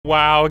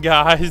Wow,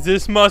 guys,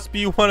 this must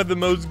be one of the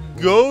most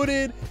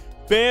goated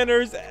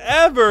banners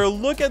ever.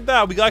 Look at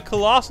that. We got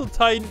Colossal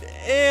Titan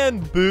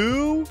and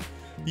Boo.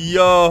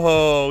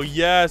 Yo,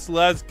 yes,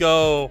 let's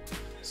go.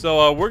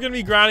 So we're going to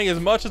be grinding as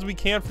much as we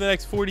can for the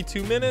next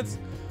 42 minutes.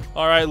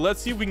 All right, let's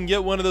see if we can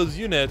get one of those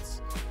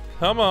units.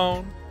 Come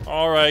on.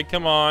 All right,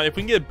 come on. If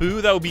we can get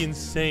Boo, that would be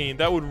insane.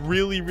 That would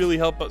really, really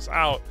help us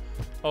out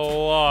a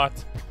lot.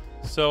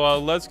 So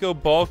let's go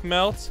bulk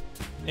melt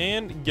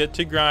and get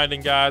to grinding,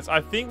 guys. I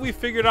think we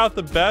figured out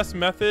the best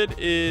method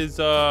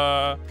is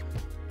all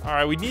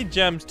right, we need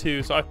gems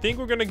too, so I think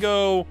we're gonna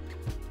go,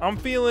 I'm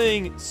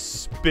feeling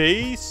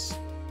space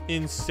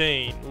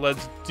insane.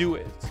 Let's do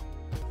it.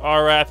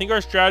 All right, I think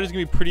our strategy is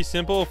gonna be pretty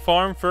simple.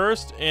 Farm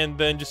first and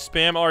then just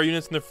spam all our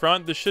units in the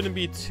front. This shouldn't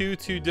be too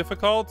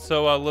difficult,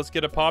 so let's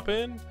get a pop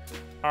in.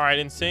 All right,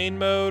 insane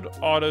mode,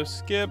 auto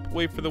skip,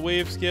 wait for the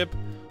wave skip.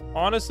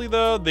 Honestly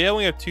though, they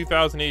only have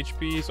 2000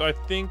 HP, so I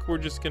think we're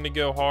just gonna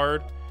go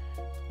hard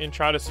and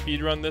try to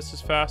speed run this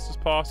as fast as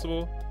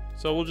possible.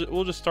 So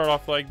we'll just start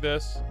off like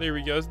this. There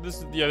we go.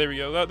 Yeah, there we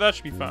go. That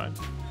should be fine.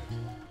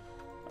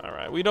 All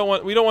right, we don't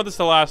want this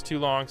to last too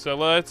long, so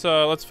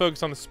let's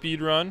focus on the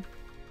speed run.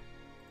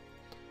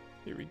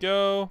 Here we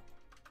go.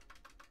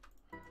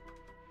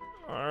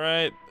 All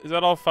right, is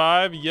that all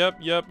 5?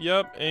 Yep.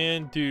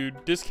 And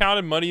dude,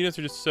 discounted money units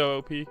are just so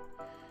OP.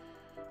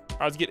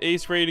 Let's get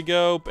ace ready to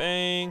go.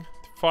 Bang.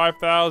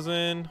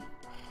 5,000.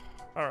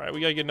 All right, we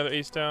gotta get another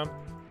ace down.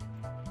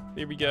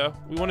 There we go.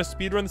 We want to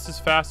speed run this as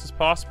fast as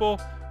possible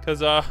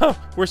because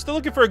we're still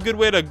looking for a good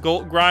way to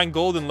grind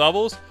golden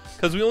levels,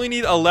 because we only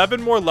need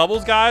 11 more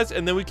levels, guys,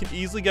 and then we can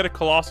easily get a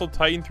Colossal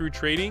Titan through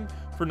trading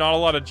for not a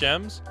lot of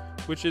gems,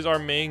 which is our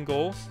main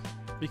goal.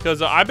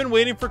 Because I've been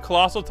waiting for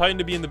Colossal Titan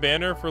to be in the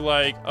banner for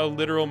like a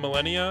literal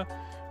millennia,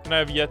 and I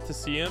have yet to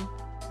see him,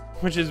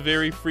 which is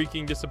very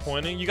freaking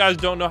disappointing. You guys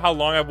don't know how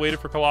long I've waited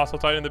for Colossal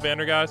Titan in the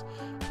banner, guys.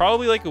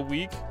 Probably like a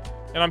week.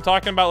 And I'm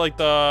talking about like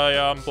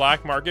the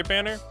black market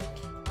banner.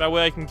 That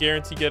way I can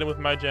guarantee get him with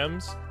my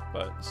gems,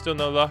 but still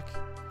no luck.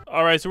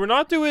 All right, so we're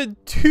not doing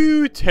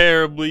too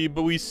terribly,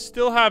 but we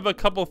still have a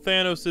couple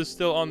Thanoses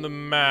still on the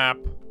map.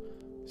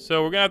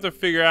 So we're gonna have to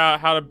figure out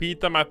how to beat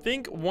them. I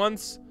think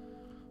once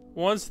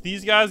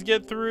these guys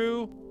get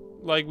through,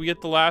 like we get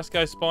the last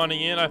guy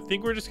spawning in, I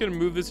think we're just gonna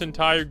move this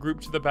entire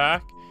group to the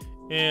back.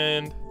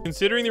 And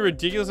considering the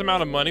ridiculous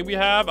amount of money we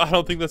have, I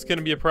don't think that's going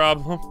to be a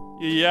problem.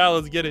 Yeah,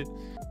 let's get it.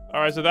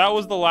 All right, so that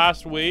was the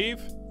last wave.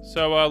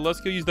 So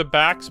let's go use the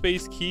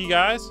backspace key,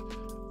 guys.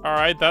 All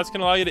right, that's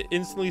going to allow you to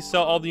instantly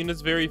sell all the units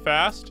very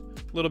fast.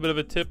 A little bit of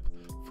a tip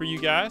for you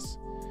guys.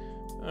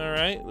 All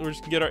right, we're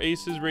just going to get our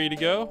aces ready to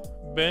go.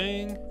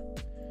 Bang.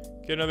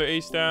 Get another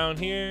ace down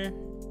here.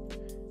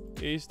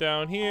 Ace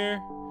down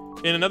here.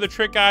 And another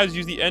trick, guys,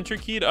 use the enter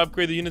key to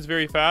upgrade the units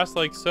very fast,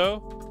 like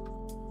so.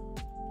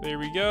 There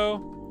we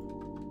go.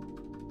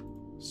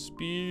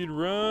 Speed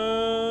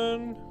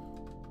run.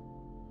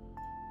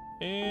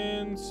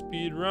 And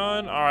speed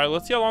run. All right,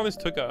 let's see how long this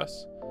took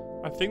us.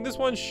 I think this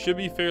one should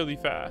be fairly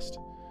fast.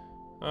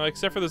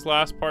 Except for this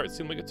last part, it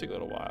seemed like it took a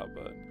little while,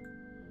 but.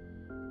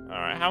 All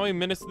right, how many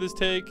minutes did this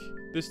take?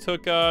 This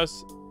took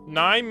us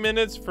 9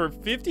 minutes for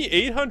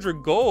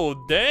 5,800 gold.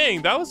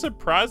 Dang, that was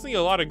surprisingly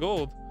a lot of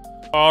gold.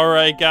 All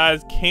right,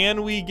 guys,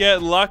 can we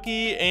get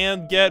lucky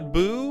and get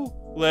Boo?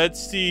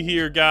 Let's see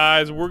here,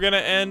 guys. We're gonna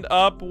end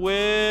up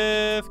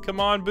with,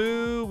 come on,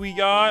 Boo. We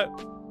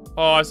got,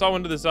 oh, I saw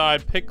one to the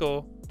side.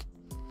 Pickle.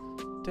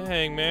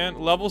 Dang, man.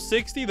 Level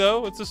 60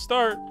 though. It's a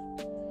start.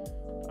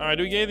 All right,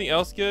 do we get anything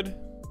else good?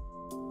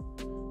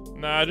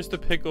 Nah, just a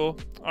pickle.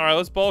 All right,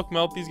 let's bulk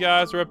melt these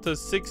guys. We're up to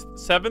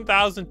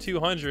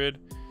 7,200.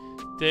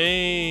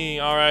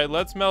 Dang. All right,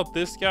 let's melt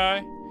this guy.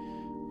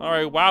 All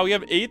right, wow, we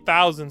have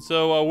 8,000.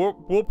 So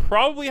we'll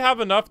probably have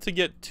enough to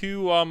get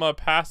 2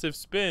 passive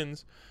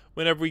spins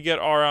whenever we get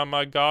our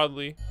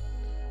godly.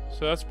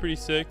 So that's pretty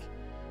sick.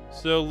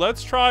 So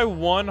let's try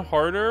one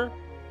harder.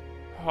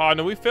 Oh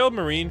no, we failed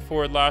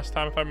Marineford last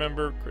time, if I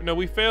remember. No,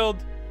 we failed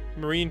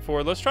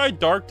Marineford. Let's try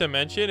Dark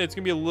Dimension. It's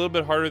gonna be a little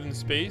bit harder than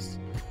space.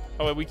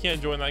 Oh wait, we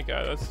can't join that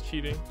guy. That's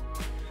cheating.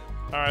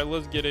 All right,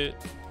 let's get it.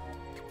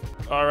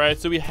 All right,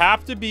 so we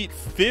have to beat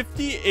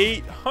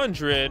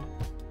 5,800.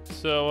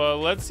 So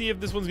let's see if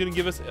this one's gonna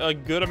give us a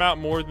good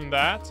amount more than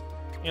that.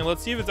 And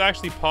let's see if it's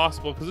actually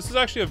possible, because this is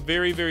actually a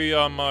very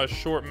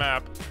short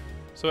map,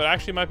 so it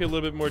actually might be a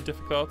little bit more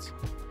difficult.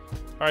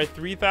 All right,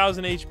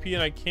 3,000 HP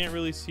and I can't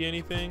really see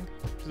anything,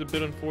 which is a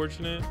bit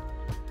unfortunate.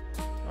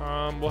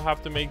 We'll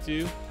have to make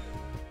do.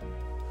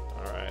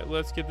 All right,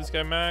 let's get this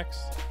guy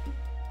maxed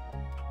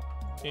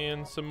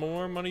and some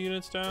more money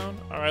units down.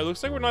 All right,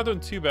 looks like we're not doing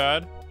too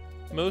bad.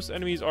 Most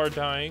enemies are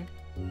dying.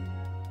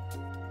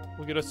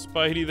 We'll get a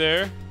Spidey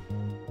there.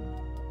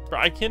 Bro,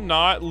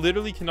 I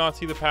literally cannot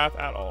see the path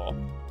at all.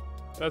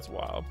 That's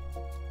wild.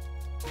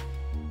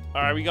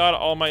 All right, we got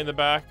All Might in the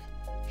back.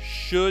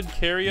 Should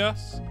carry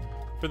us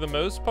for the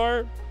most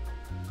part.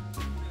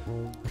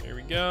 Here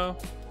we go.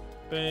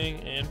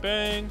 Bang and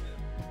bang.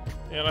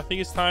 And I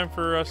think it's time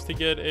for us to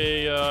get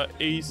a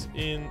ace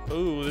in.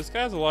 Oh, this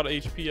guy has a lot of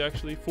HP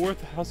actually.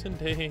 4,000.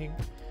 Dang.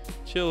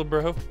 Chill,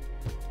 bro.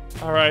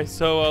 All right,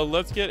 so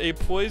let's get a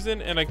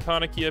poison and a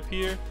Kaneki up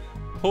here.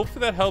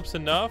 Hopefully that helps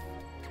enough.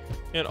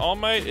 And All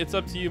Might, it's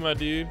up to you, my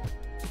dude.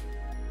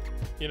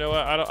 You know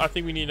what? I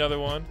think we need another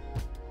one.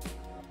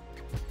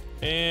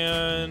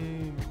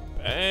 And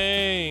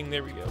bang!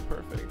 There we go.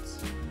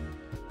 Perfect.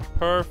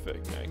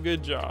 Perfect, man.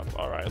 Good job.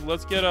 All right,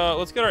 let's get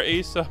our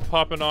ace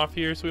popping off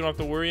here, so we don't have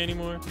to worry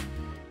anymore.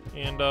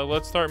 And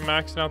let's start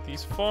maxing out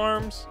these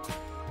farms.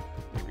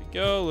 There we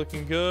go.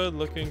 Looking good.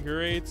 Looking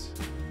great.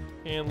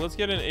 And let's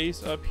get an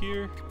ace up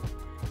here.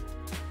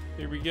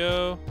 Here we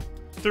go.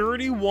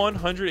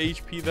 3,100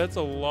 HP. That's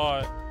a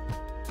lot.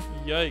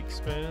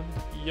 Yikes, man.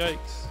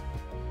 Yikes.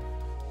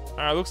 All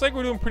right, looks like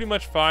we're doing pretty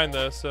much fine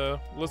though. So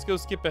let's go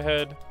skip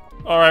ahead.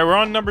 All right, we're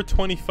on number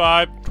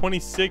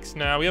 26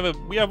 now. We have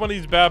one of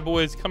these bad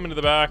boys coming to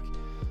the back.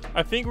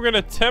 I think we're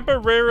gonna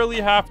temporarily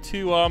have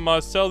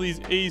to sell these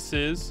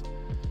aces,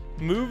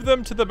 move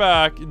them to the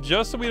back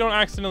just so we don't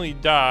accidentally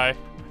die.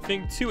 I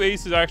think 2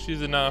 aces actually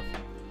is enough.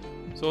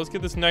 So let's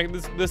get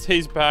this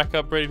ace back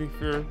up ready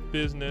for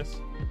business.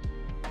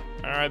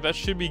 All right, that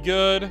should be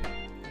good.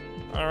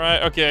 All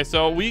right, okay,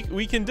 so we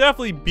can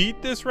definitely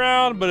beat this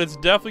round, but it's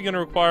definitely going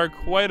to require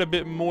quite a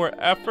bit more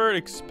effort,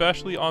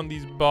 especially on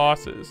these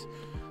bosses.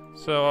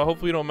 So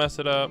hopefully we don't mess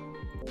it up.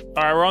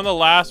 All right, we're on the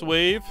last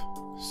wave.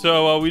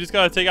 So we just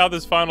got to take out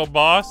this final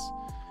boss,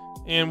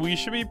 and we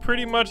should be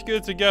pretty much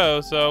good to go.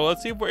 So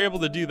let's see if we're able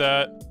to do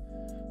that.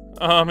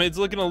 It's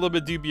looking a little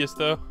bit dubious,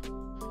 though.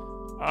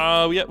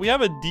 We have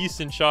a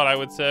decent shot, I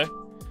would say.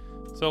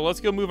 So let's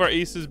go move our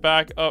aces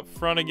back up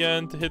front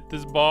again to hit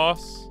this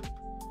boss.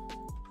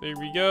 There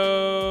we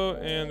go,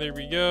 and there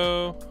we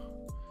go.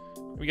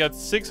 We got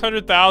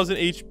 600,000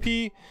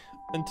 HP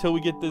until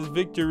we get this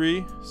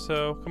victory.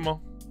 So come on.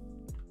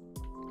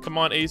 Come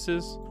on,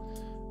 aces.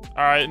 All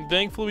right, and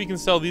thankfully we can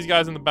sell these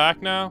guys in the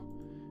back now.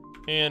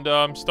 And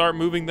start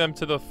moving them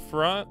to the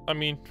front. I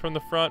mean, from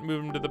the front,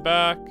 move them to the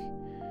back.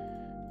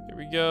 Here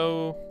we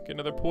go. Get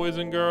another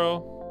poison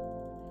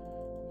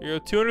girl. Here we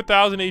go.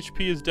 200,000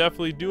 HP is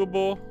definitely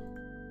doable.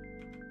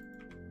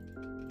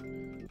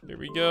 There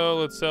we go.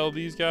 Let's sell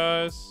these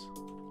guys.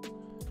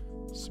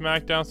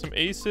 Smack down some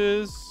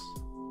aces.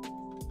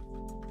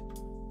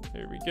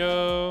 There we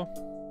go.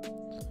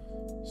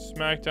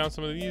 Smack down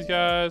some of these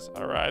guys.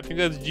 All right. I think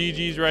that's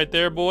GG's right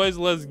there, boys.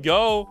 Let's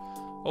go.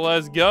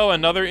 Let's go.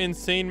 Another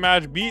insane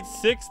match. Beat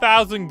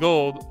 6,000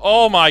 gold.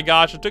 Oh my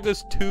gosh. It took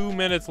us 2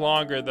 minutes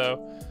longer,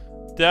 though.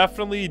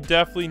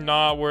 Definitely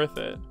not worth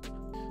it.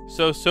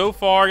 So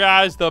far,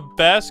 guys, the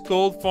best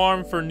gold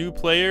farm for new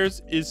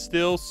players is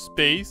still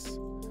space.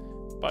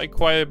 By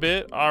quite a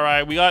bit. All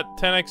right, we got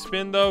 10x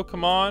spin though.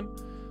 Come on,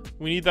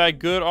 we need that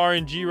good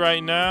RNG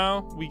right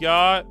now. We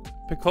got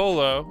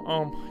Piccolo.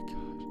 Oh my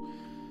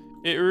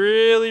gosh, it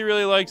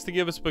really likes to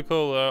give us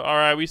Piccolo. All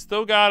right, we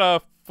still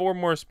got 4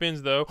 more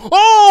spins though.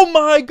 Oh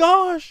my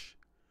gosh,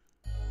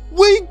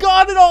 we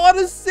got it on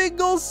a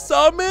single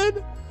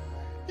summon.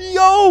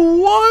 Yo,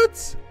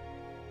 what?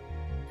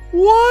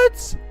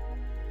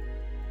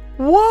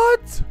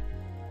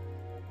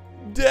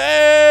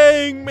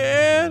 Dang,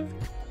 man.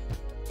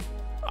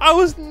 I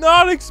was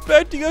not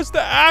expecting us to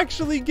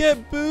actually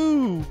get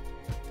Boo.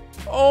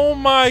 Oh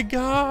my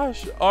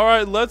gosh. All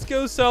right, let's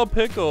go sell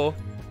Pickle.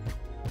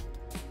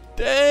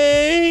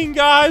 Dang,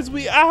 guys,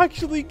 we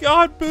actually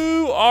got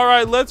Boo. All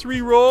right, let's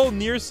re-roll.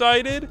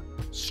 Nearsighted.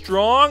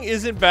 Strong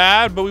isn't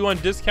bad, but we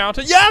want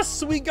discounted.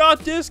 Yes, we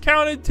got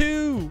discounted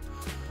too.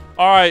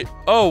 All right.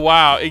 Oh,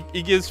 wow.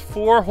 It gives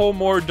 4 whole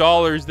more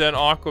dollars than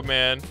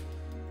Aquaman.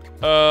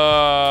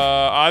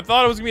 I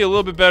thought it was gonna be a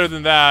little bit better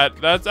than that.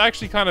 That's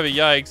actually kind of a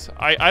yikes.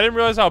 I didn't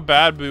realize how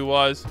bad Boo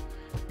was.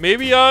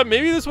 Maybe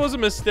this was a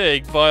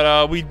mistake,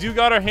 but we do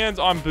got our hands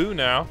on Boo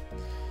now.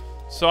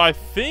 So I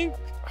think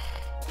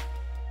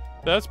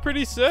that's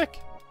pretty sick.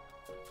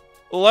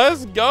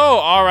 Let's go.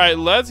 All right,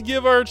 let's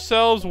give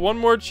ourselves one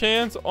more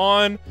chance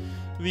on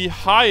the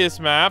highest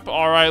map.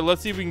 All right,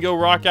 let's see if we can go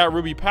rock out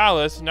Ruby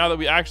Palace now that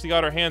we actually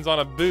got our hands on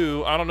a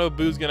Boo. I don't know if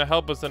Boo's gonna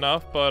help us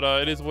enough, but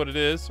it is what it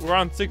is. We're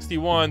on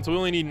 61, so we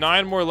only need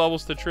 9 more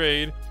levels to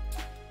trade,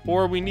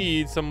 or we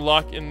need some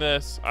luck in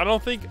this. I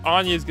don't think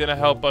Anya's gonna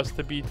help us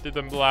to beat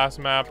the last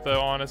map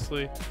though,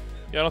 honestly.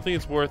 Yeah, I don't think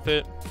it's worth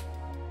it.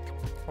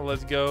 Well,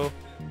 let's go.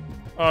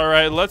 All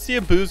right, let's see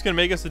if Boo's gonna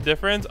make us a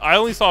difference. I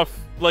only saw,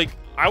 like,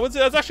 I would say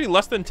that's actually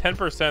less than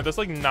 10%. That's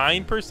like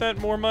 9%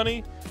 more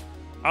money.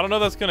 I don't know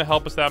if that's going to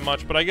help us that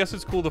much, but I guess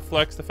it's cool to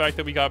flex the fact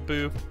that we got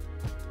Boo.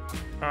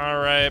 All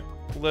right,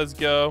 let's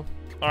go.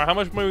 All right, how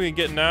much money are we going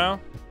to get now?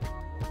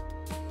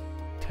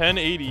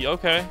 1080.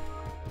 Okay.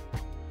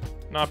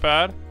 Not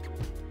bad.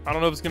 I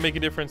don't know if it's going to make a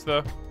difference,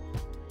 though.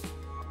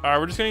 All right,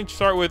 we're just going to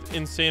start with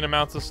insane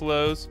amounts of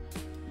slows,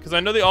 because I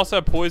know they also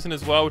have poison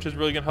as well, which is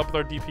really going to help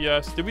with our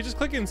DPS. Did we just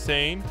click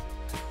insane?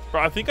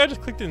 Bro, I think I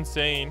just clicked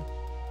insane.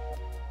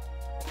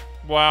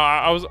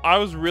 Wow, I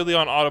was really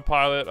on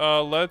autopilot.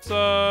 Let's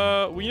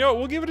well, you know what?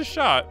 We'll give it a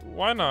shot.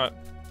 Why not?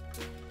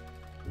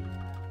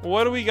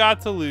 What do we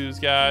got to lose,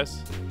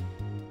 guys?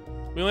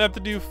 We only have to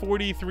do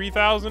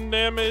 43,000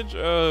 damage.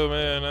 Oh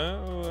man,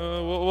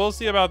 we'll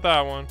see about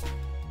that one.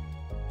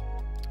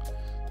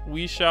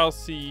 We shall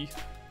see.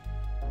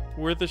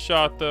 Worth a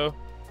shot though.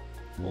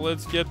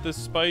 Let's get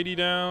this Spidey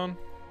down.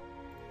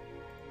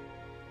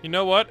 You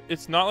know what?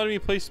 It's not letting me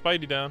place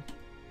Spidey down.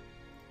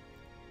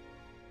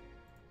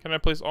 Can I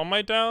place All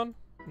Might down?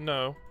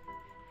 No.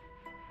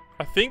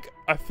 I think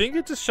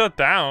it just shut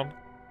down.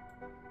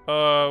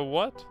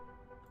 What?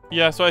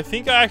 Yeah, so I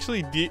think I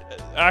actually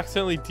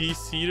accidentally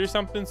DC'd or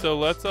something. So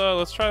let's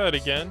try that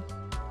again.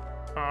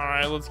 All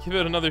right, let's give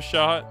it another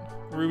shot.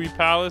 Ruby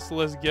Palace,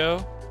 let's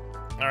go.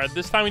 All right,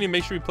 this time we need to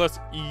make sure we press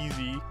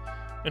easy,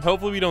 and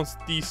hopefully we don't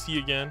DC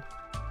again.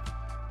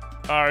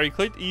 All right,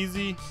 clicked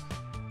easy.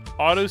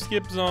 Auto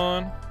skips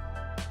on.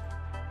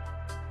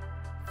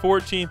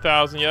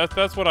 14,000. Yeah,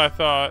 that's what I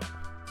thought.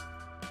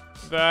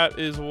 That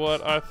is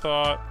what I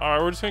thought. All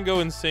right, we're just gonna go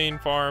insane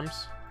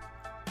farms.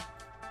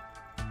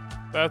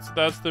 That's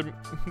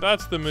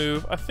the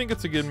move. I think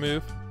it's a good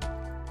move.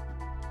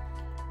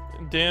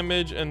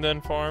 Damage and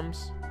then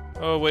farms.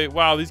 Oh wait,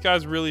 wow, these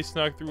guys really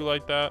snuck through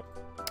like that.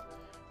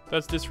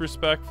 That's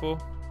disrespectful.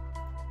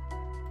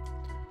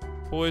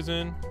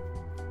 Poison.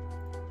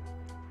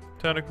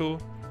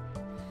 Tentacle.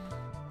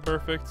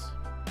 Perfect.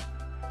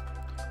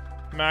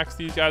 Max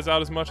these guys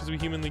out as much as we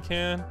humanly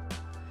can.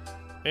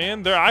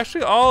 And they're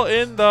actually all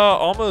in the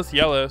almost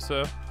yellow,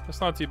 so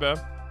that's not too bad.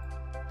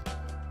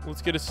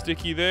 Let's get a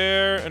sticky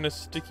there, and a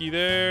sticky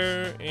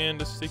there,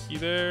 and a sticky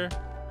there.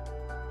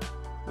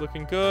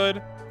 Looking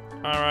good.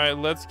 Alright,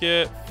 let's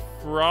get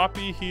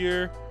Froppy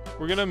here.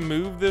 We're gonna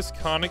move this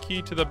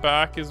Kaneki to the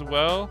back as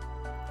well.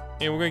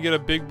 And we're gonna get a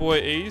big boy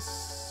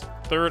ace.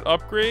 Third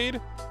upgrade.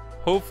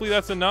 Hopefully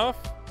that's enough.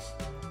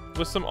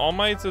 With some All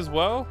Mights as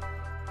well.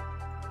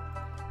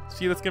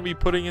 See, that's gonna be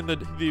putting in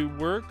the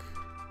work.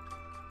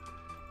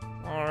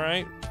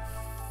 Alright.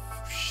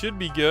 Should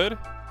be good.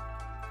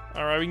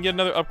 Alright, we can get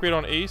another upgrade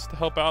on ace to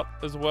help out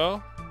as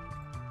well.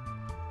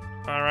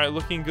 Alright,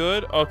 looking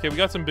good. Okay, we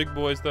got some big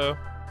boys though.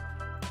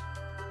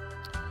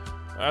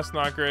 That's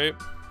not great.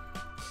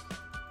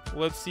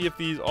 Let's see if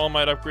these All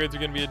Might upgrades are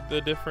going to be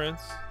the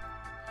difference.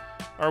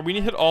 Alright, we need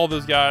to hit all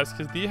those guys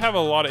because they have a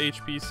lot of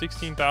HP.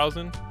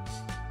 16,000.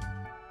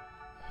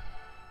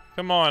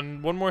 Come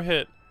on, one more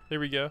hit. There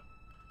we go.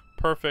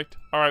 Perfect.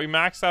 Alright, we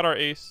maxed out our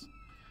ace.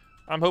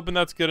 I'm hoping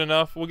that's good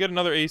enough. We'll get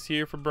another ace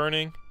here for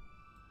burning.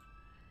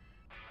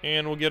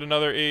 And we'll get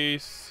another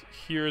ace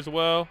here as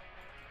well.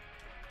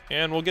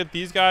 And we'll get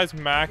these guys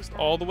maxed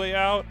all the way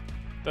out.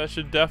 That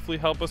should definitely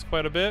help us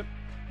quite a bit.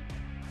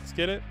 Let's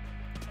get it.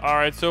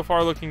 Alright, so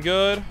far looking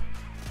good.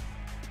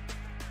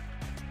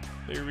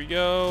 There we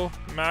go.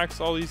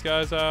 Max all these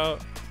guys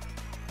out.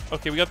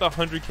 Okay, we got the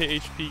 100k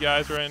HP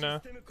guys right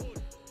now.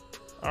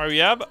 Alright, we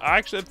have...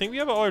 Actually, I think we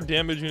have all our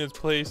damage units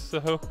placed,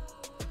 so...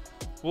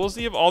 We'll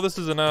see if all this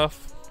is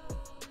enough.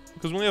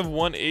 Because we only have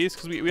one ace,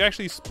 because we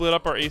actually split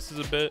up our aces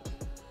a bit.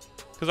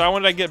 Because I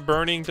wanted to get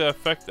burning to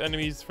affect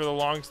enemies for the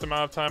longest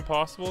amount of time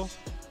possible.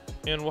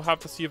 And we'll have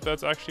to see if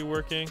that's actually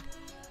working.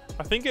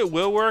 I think it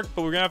will work,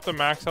 but we're going to have to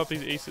max out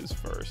these aces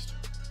first.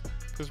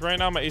 Because right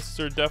now my aces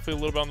are definitely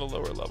a little bit on the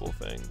lower level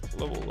thing.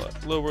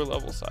 Lower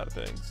level side of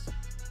things.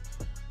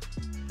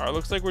 Alright,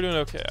 looks like we're doing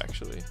okay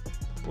actually.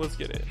 Let's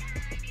get it.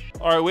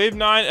 Alright, wave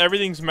 9,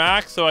 everything's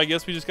maxed, so I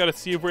guess we just got to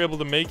see if we're able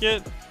to make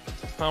it.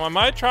 I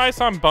might try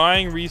some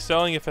buying,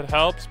 reselling if it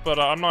helps, but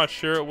I'm not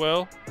sure it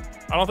will.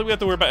 I don't think we have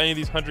to worry about any of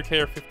these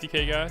 100k or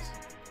 50k guys.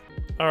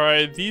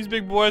 Alright, these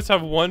big boys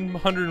have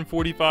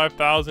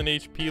 145,000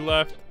 HP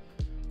left.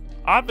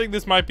 I think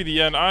this might be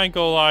the end. I ain't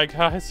gonna lie,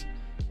 guys.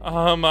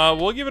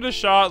 We'll give it a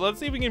shot. Let's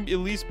see if we can at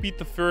least beat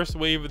the first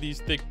wave of these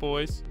thick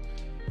boys.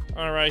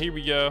 Alright, here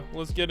we go.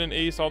 Let's get an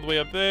ace all the way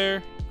up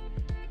there.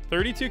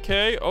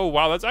 32k. Oh,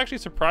 wow. That's actually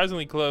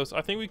surprisingly close.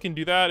 I think we can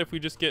do that if we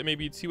just get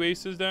maybe 2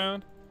 aces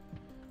down.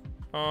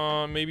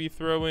 Maybe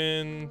throw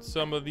in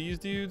some of these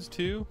dudes,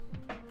 too.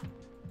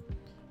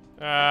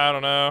 I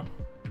don't know.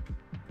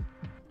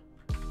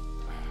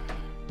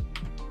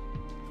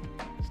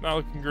 It's not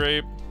looking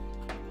great.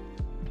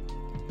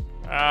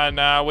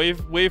 Nah.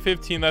 Wave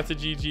 15, that's a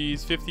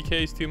GG's.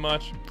 50k is too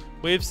much.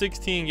 Wave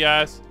 16,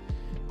 guys.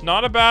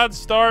 Not a bad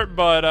start,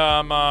 but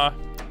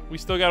we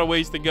still got a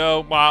ways to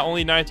go. Wow,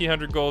 only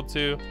 1900 gold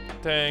too.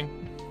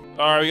 Dang.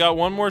 All right, we got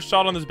one more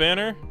shot on this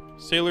banner.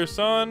 Sailor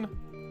Sun.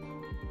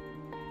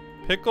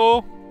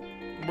 Pickle.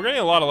 We're getting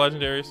a lot of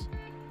legendaries.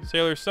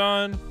 Sailor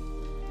Sun.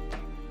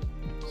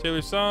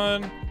 Sailor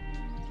Sun.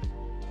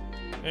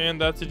 And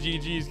that's a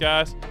GG's,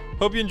 guys.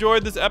 Hope you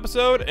enjoyed this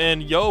episode,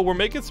 and yo, we're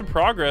making some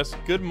progress.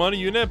 Good money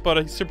unit,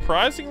 but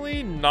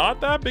surprisingly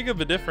not that big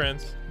of a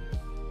difference.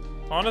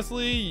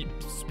 Honestly,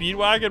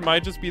 Speedwagon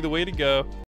might just be the way to go.